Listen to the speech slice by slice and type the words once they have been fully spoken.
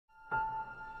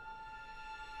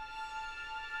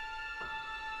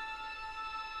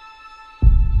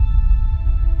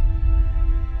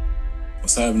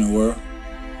What's happening, world?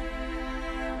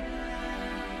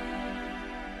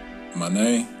 My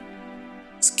name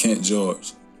is Kent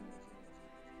George.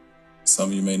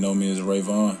 Some of you may know me as Ray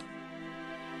Vaughn.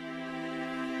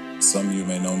 Some of you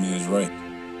may know me as Ray.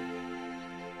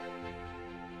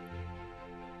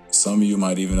 Some of you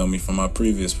might even know me from my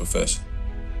previous profession.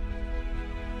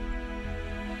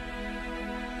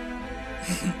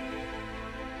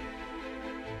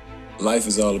 Life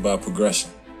is all about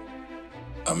progression.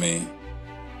 I mean,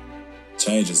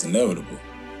 change is inevitable.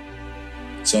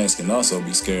 Change can also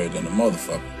be scarier than a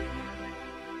motherfucker.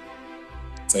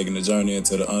 Taking the journey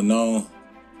into the unknown,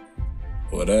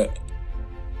 well, that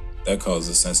causes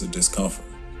a sense of discomfort.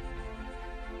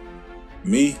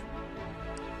 Me,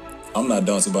 I'm not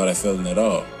daunted by that feeling at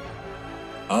all.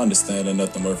 I understand that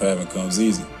nothing worth having comes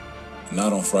easy, and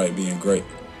I don't fright being great.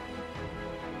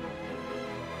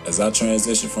 As I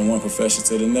transition from one profession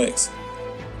to the next,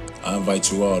 I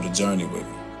invite you all to journey with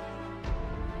me.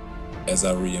 As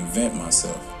I reinvent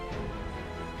myself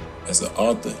as an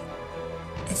author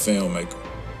and filmmaker.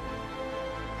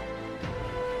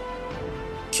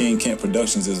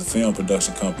 KingKentProductions is a film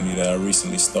production company that I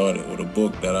recently started with a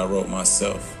book that I wrote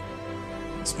myself.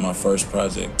 It's my first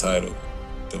project titled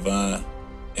Divine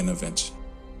Intervention.